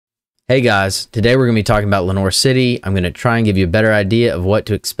Hey guys, today we're going to be talking about Lenoir City. I'm going to try and give you a better idea of what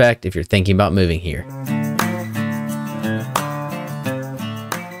to expect if you're thinking about moving here.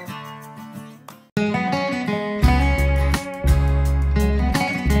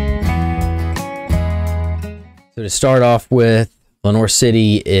 So to start off with, Lenoir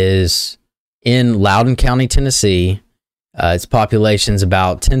City is in Loudoun County, Tennessee. Its population is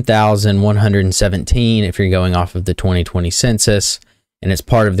about 10,117 if you're going off of the 2020 census, and it's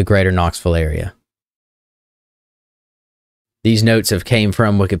part of the greater Knoxville area. These notes have came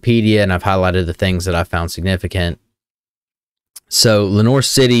from Wikipedia, and I've highlighted the things that I found significant. So Lenoir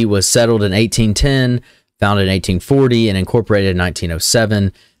City was settled in 1810, founded in 1840, and incorporated in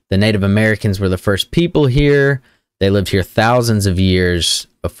 1907. The Native Americans were the first people here. They lived here thousands of years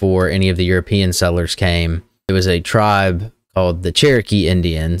before any of the European settlers came. It was a tribe called the Cherokee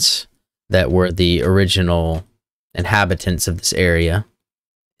Indians that were the original inhabitants of this area.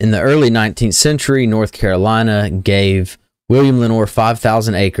 In the early 19th century, North Carolina gave William Lenoir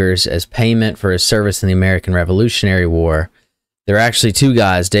 5,000 acres as payment for his service in the American Revolutionary War. There are actually two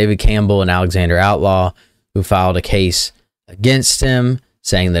guys, David Campbell and Alexander Outlaw, who filed a case against him,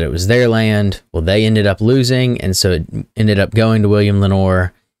 saying that it was their land. Well, they ended up losing, and so it ended up going to William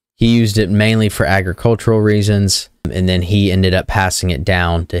Lenoir. He used it mainly for agricultural reasons, and then he ended up passing it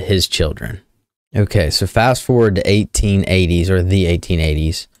down to his children. Okay, so fast forward to 1880s, or the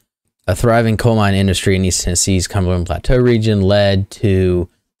 1880s. A thriving coal mine industry in East Tennessee's Cumberland Plateau region led to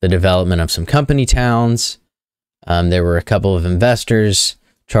the development of some company towns. There were a couple of investors,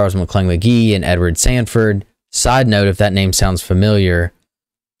 Charles McClung McGee and Edward Sanford. Side note, if that name sounds familiar,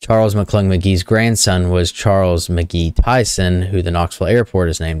 Charles McClung McGee's grandson was Charles McGee Tyson, who the Knoxville Airport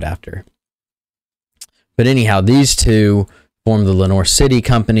is named after. But anyhow, these two formed the Lenoir City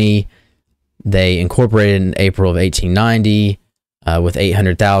Company. They incorporated in April of 1890 with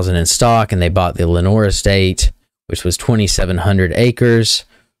 $800,000 in stock, and they bought the Lenoir Estate, which was 2,700 acres,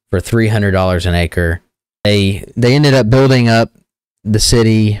 for $300 an acre. They ended up building up the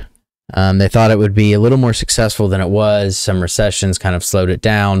city. They thought it would be a little more successful than it was. Some recessions kind of slowed it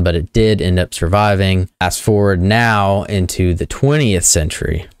down, but it did end up surviving. Fast forward now into the 20th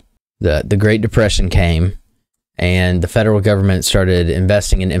century. The Great Depression came, and the federal government started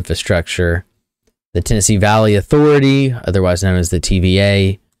investing in infrastructure. The Tennessee Valley Authority, otherwise known as the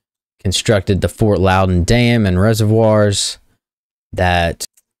TVA, constructed the Fort Loudoun Dam and reservoirs that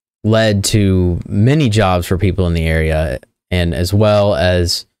led to many jobs for people in the area, and as well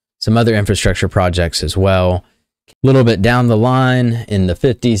as some other infrastructure projects as well. A little bit down the line in the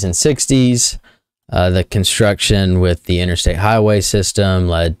 50s and 60s, the construction with the interstate highway system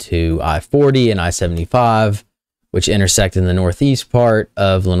led to I-40 and I-75, which intersect in the northeast part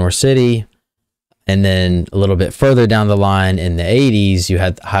of Lenoir City. And then a little bit further down the line in the 80s, you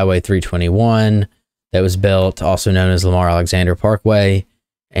had Highway 321 that was built, also known as Lamar Alexander Parkway,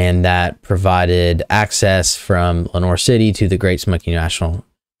 and that provided access from Lenoir City to the Great Smoky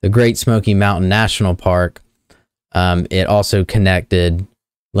Mountain National Park. It also connected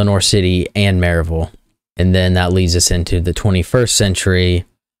Lenoir City and Maryville. And then that leads us into the 21st century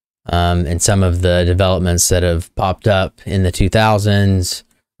and some of the developments that have popped up in the 2000s.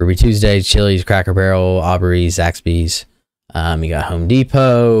 Ruby Tuesday, Chili's, Cracker Barrel, Aubrey's, Zaxby's. You got Home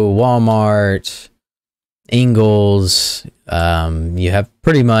Depot, Walmart, Ingles. You have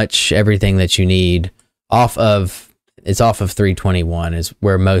pretty much everything that you need off of 321 is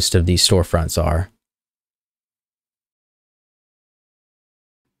where most of these storefronts are.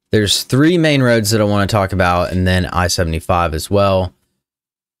 There's three main roads that I want to talk about, and then I-75 as well.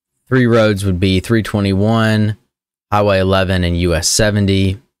 Three roads would be 321, Highway 11, and US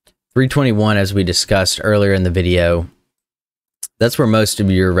 70. 321, as we discussed earlier in the video, that's where most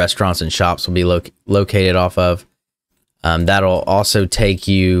of your restaurants and shops will be located off of. That'll also take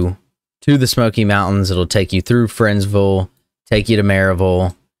you to the Smoky Mountains. It'll take you through Friendsville, take you to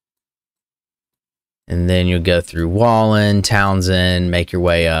Maryville, and then you'll go through Wallen, Townsend, make your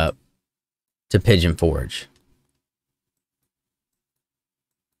way up to Pigeon Forge.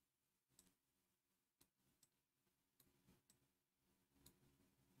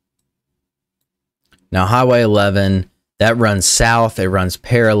 Now, Highway 11, that runs south. It runs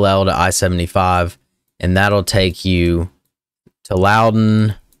parallel to I-75, and that'll take you to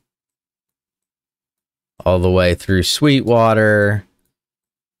Loudoun, all the way through Sweetwater,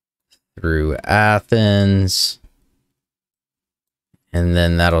 through Athens, and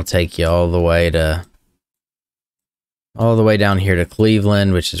then that'll take you all the way down here to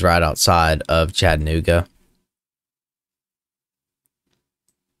Cleveland, which is right outside of Chattanooga.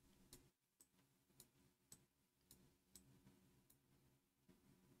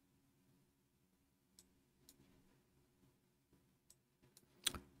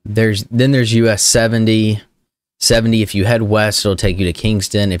 There's US 70. 70, if you head west, it'll take you to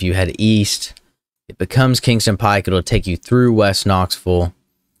Kingston. If you head east, it becomes Kingston Pike. It'll take you through West Knoxville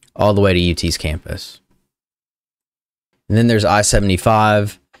all the way to UT's campus. And then there's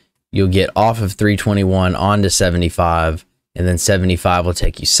I-75. You'll get off of 321 onto 75, and then 75 will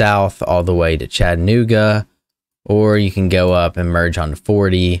take you south all the way to Chattanooga, or you can go up and merge onto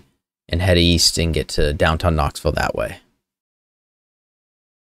 40 and head east and get to downtown Knoxville that way.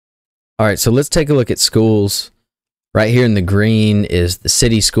 All right, so let's take a look at schools. Right here in the green is the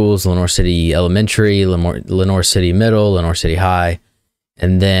city schools: Lenoir City Elementary, Lenoir City Middle, Lenoir City High.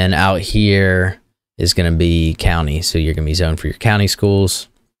 And then out here is going to be county. So you're going to be zoned for your county schools.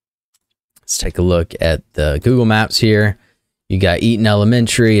 Let's take a look at the Google Maps here. You got Eaton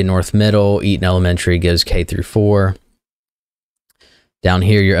Elementary and North Middle. Eaton Elementary goes K through 4. Down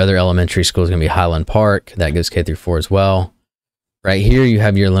here, your other elementary school is going to be Highland Park. That goes K through 4 as well. Right here, you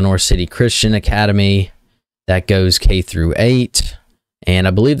have your Lenoir City Christian Academy. That goes K through 8. And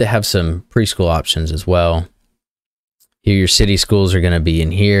I believe they have some preschool options as well. Here, your city schools are going to be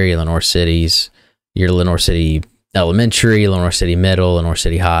in here, your Lenoir Cities, your Lenoir City Elementary, Lenoir City Middle, Lenoir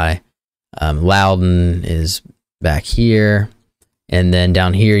City High. Loudon is back here. And then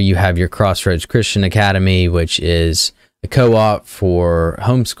down here, you have your Crossroads Christian Academy, which is a co-op for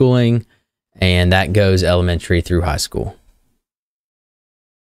homeschooling, and that goes elementary through high school.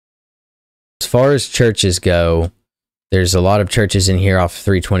 As far as churches go, there's a lot of churches in here off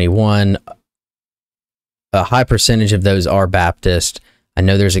 321. A high percentage of those are Baptist. I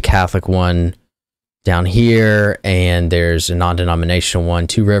know there's a Catholic one down here, and there's a non-denominational one.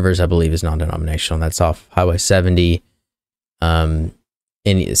 Two Rivers, I believe, is non-denominational. That's off Highway 70.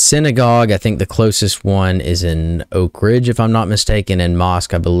 In synagogue, I think the closest one is in Oak Ridge, if I'm not mistaken. And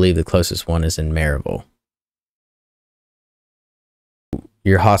mosque, I believe the closest one is in Maryville.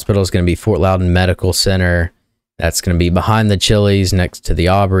 Your hospital is going to be Fort Loudon Medical Center. That's going to be behind the Chili's, next to the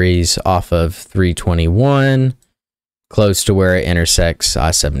Aubreys, off of 321, close to where it intersects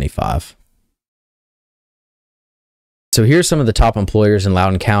I-75. So here's some of the top employers in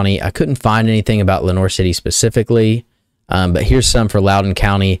Loudoun County. I couldn't find anything about Lenoir City specifically, but here's some for Loudoun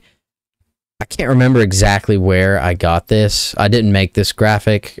County. I can't remember exactly where I got this. I didn't make this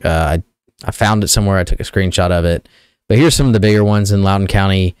graphic. I found it somewhere. I took a screenshot of it. But here's some of the bigger ones in Loudoun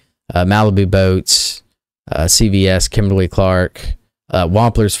County: Malibu Boats, CVS, Kimberly-Clark,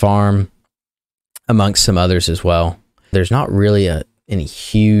 Wampler's Farm, amongst some others as well. There's not really any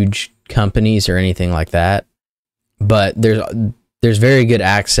huge companies or anything like that, but there's very good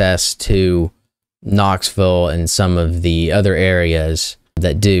access to Knoxville and some of the other areas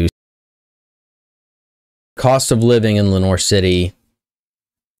that do. Cost of living in Lenoir City,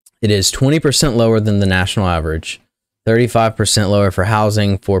 it is 20% lower than the national average. 35% lower for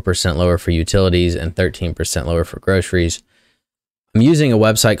housing, 4% lower for utilities, and 13% lower for groceries. I'm using a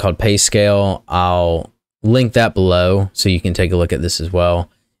website called PayScale. I'll link that below so you can take a look at this as well.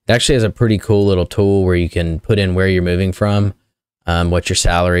 It actually has a pretty cool little tool where you can put in where you're moving from, what your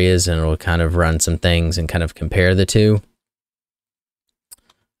salary is, and it'll kind of run some things and kind of compare the two.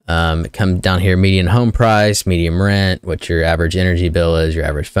 It comes down here: median home price, median rent, what your average energy bill is, your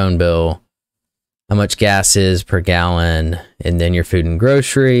average phone bill, how much gas is per gallon, and then your food and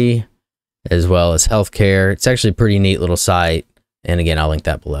grocery, as well as healthcare. It's actually a pretty neat little site. And again, I'll link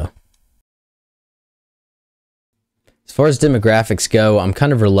that below. As far as demographics go, I'm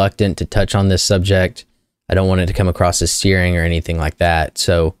kind of reluctant to touch on this subject. I don't want it to come across as steering or anything like that.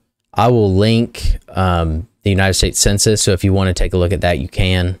 So I will link the United States Census. So if you want to take a look at that, you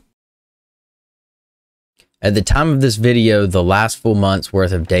can. At the time of this video, the last full month's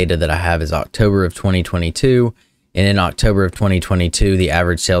worth of data that I have is October of 2022. And in October of 2022, the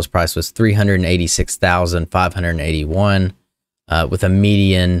average sales price was $386,581 with a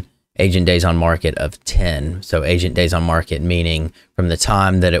median agent days on market of 10. So agent days on market meaning from the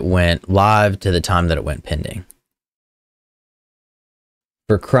time that it went live to the time that it went pending.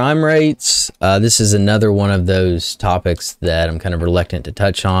 For crime rates, this is another one of those topics that I'm kind of reluctant to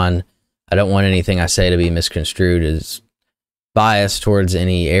touch on. I don't want anything I say to be misconstrued as biased towards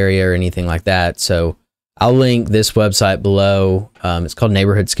any area or anything like that. So I'll link this website below. It's called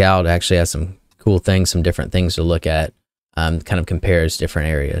Neighborhood Scout. It actually has some cool things, some different things to look at. Kind of compares different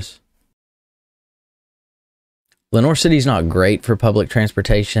areas. Lenoir City is not great for public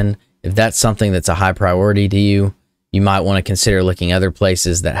transportation. If that's something that's a high priority to you, you might want to consider looking other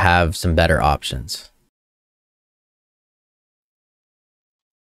places that have some better options.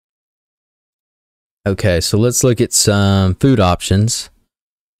 Okay, so let's look at some food options.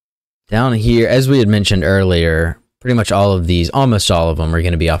 Down here, as we had mentioned earlier, pretty much all of these, almost all of them, are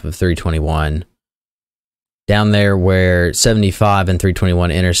going to be off of 321. Down there where 75 and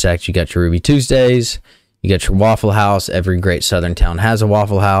 321 intersect, you got your Ruby Tuesdays, you got your Waffle House. Every great southern town has a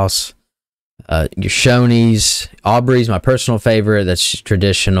Waffle House. Your Shoney's, Aubrey's, my personal favorite. That's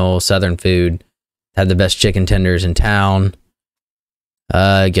traditional southern food. Had the best chicken tenders in town.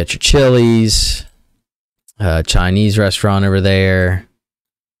 You got your Chili's, Chinese restaurant over there.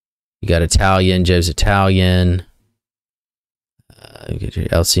 You got Italian, Joe's Italian. You got your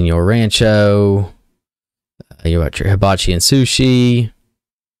El Señor Rancho. You got your Hibachi and Sushi.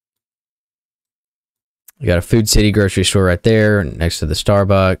 You got a Food City grocery store right there next to the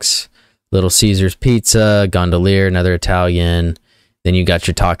Starbucks. Little Caesar's Pizza, Gondolier, another Italian. Then you got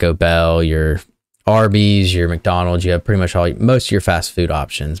your Taco Bell, your Arby's, your McDonald's. You have pretty much most of your fast food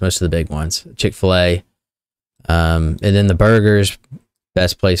options, most of the big ones. Chick-fil-A. And then the burgers.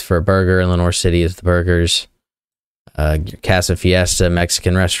 Best place for a burger in Lenoir City is the burgers. Your Casa Fiesta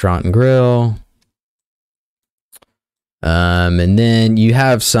Mexican restaurant and grill. And then you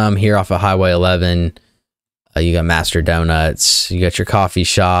have some here off of Highway 11. You got Master Donuts. You got your coffee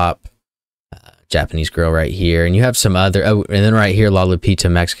shop. Japanese grill right here. And you have some other... Oh, and then right here, La Lupita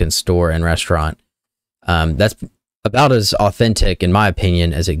Mexican store and restaurant. That's about as authentic, in my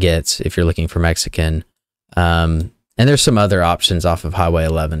opinion, as it gets if you're looking for Mexican. And there's some other options off of Highway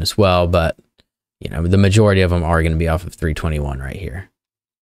 11 as well, but you know, the majority of them are going to be off of 321 right here.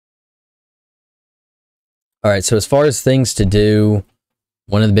 All right, so as far as things to do,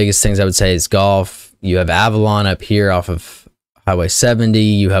 one of the biggest things I would say is golf. You have Avalon up here off of Highway 70.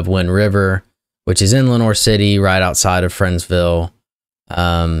 You have Wind River, which is in Lenoir City, right outside of Friendsville.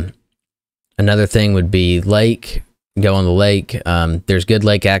 Another thing would be lake. Go on the lake. There's good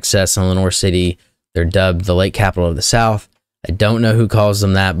lake access in Lenoir City. They're dubbed the lake capital of the South. I don't know who calls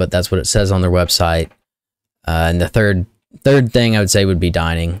them that, but that's what it says on their website. And the third thing I would say would be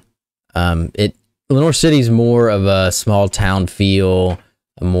dining. Lenoir City is more of a small town feel,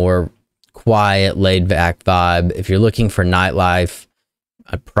 a more quiet, laid back vibe. If you're looking for nightlife,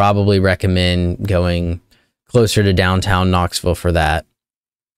 I'd probably recommend going closer to downtown Knoxville for that.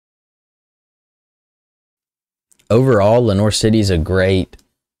 Overall, Lenoir City is a great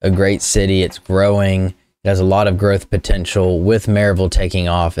city. It's growing. It has a lot of growth potential with Maryville taking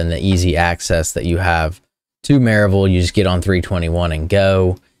off and the easy access that you have to Maryville. You just get on 321 and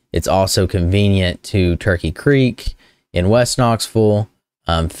go. It's also convenient to Turkey Creek in West Knoxville,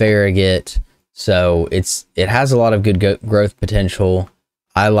 Farragut. So it has a lot of good growth potential.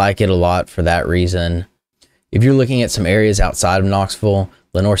 I like it a lot for that reason. If you're looking at some areas outside of Knoxville,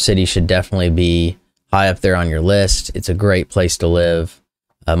 Lenoir City should definitely be high up there on your list. It's a great place to live.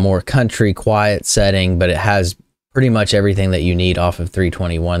 A more country, quiet setting, but it has pretty much everything that you need off of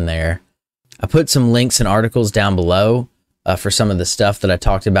 321 there. I put some links and articles down below for some of the stuff that I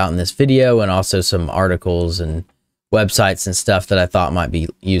talked about in this video, and also some articles and websites and stuff that I thought might be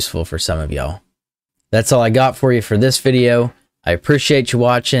useful for some of y'all. That's all I got for you for this video. I appreciate you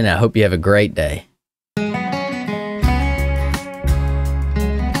watching. I hope you have a great day.